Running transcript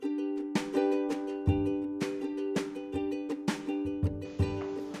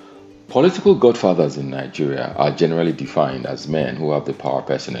Political godfathers in Nigeria are generally defined as men who have the power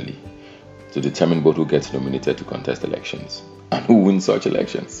personally to determine both who gets nominated to contest elections and who wins such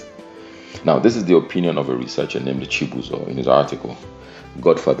elections. Now, this is the opinion of a researcher named Chibuzo in his article,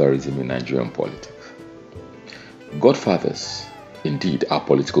 Godfatherism in Nigerian Politics. Godfathers, indeed, are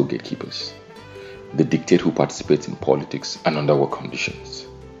political gatekeepers. They dictate who participates in politics and under what conditions.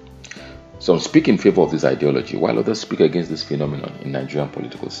 Some speak in favor of this ideology, while others speak against this phenomenon in Nigerian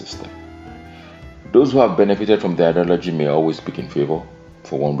political system. Those who have benefited from the ideology may always speak in favor,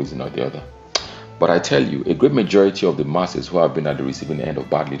 for one reason or the other. But I tell you, a great majority of the masses who have been at the receiving end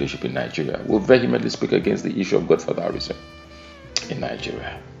of bad leadership in Nigeria will vehemently speak against the issue of godfatherism in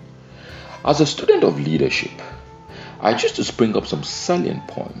Nigeria. As a student of leadership, I choose to spring up some salient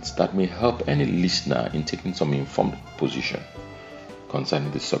points that may help any listener in taking some informed position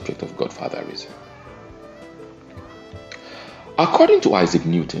concerning the subject of godfatherism. According to Isaac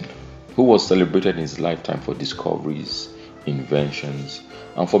Newton, who was celebrated in his lifetime for discoveries, inventions,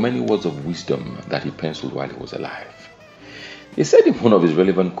 and for many words of wisdom that he penciled while he was alive, he said in one of his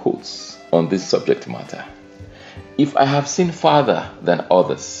relevant quotes on this subject matter, "If I have seen farther than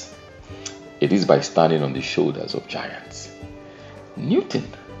others, it is by standing on the shoulders of giants." Newton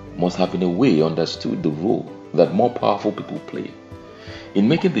must have in a way understood the role that more powerful people play in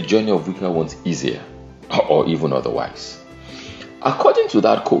making the journey of weaker ones easier, or even otherwise. According to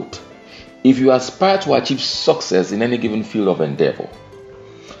that quote, if you aspire to achieve success in any given field of endeavor,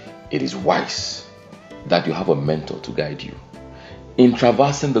 it is wise that you have a mentor to guide you in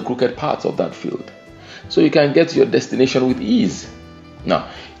traversing the crooked parts of that field so you can get to your destination with ease. Now,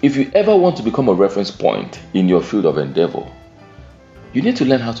 if you ever want to become a reference point in your field of endeavor, you need to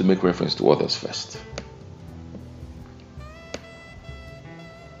learn how to make reference to others first.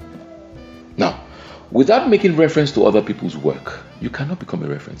 Now, without making reference to other people's work, you cannot become a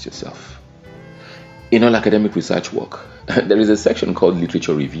reference yourself. In all academic research work, there is a section called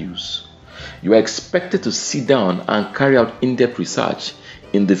literature reviews. You are expected to sit down and carry out in-depth research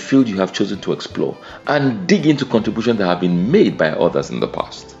in the field you have chosen to explore and dig into contributions that have been made by others in the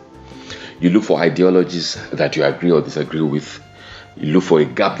past. You look for ideologies that you agree or disagree with. You look for a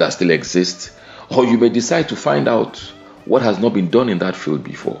gap that still exists, or you may decide to find out what has not been done in that field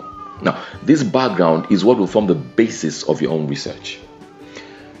before. Now, this background is what will form the basis of your own research.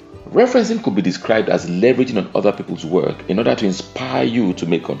 Referencing could be described as leveraging on other people's work in order to inspire you to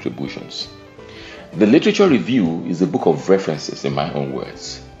make contributions. The literature review is a book of references, in my own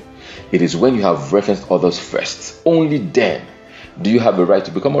words. It is when you have referenced others first, only then do you have a right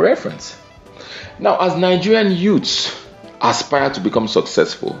to become a reference. Now, as Nigerian youths aspire to become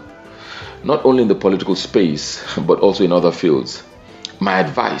successful, not only in the political space, but also in other fields, my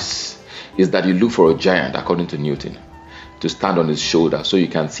advice is that you look for a giant, according to Newton, to stand on his shoulder so you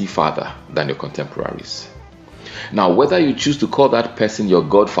can see farther than your contemporaries. Now, whether you choose to call that person your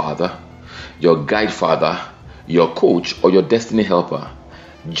godfather, your guide father, your coach, or your destiny helper,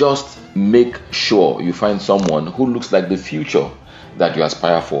 just make sure you find someone who looks like the future that you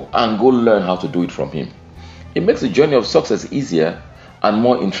aspire for and go learn how to do it from him. It makes the journey of success easier and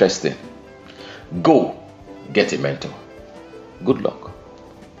more interesting. Go get a mentor. Good luck.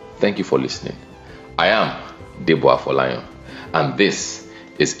 Thank you for listening. I am Debo Afolayan, and this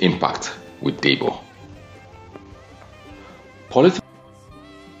is Impact with Debo. Political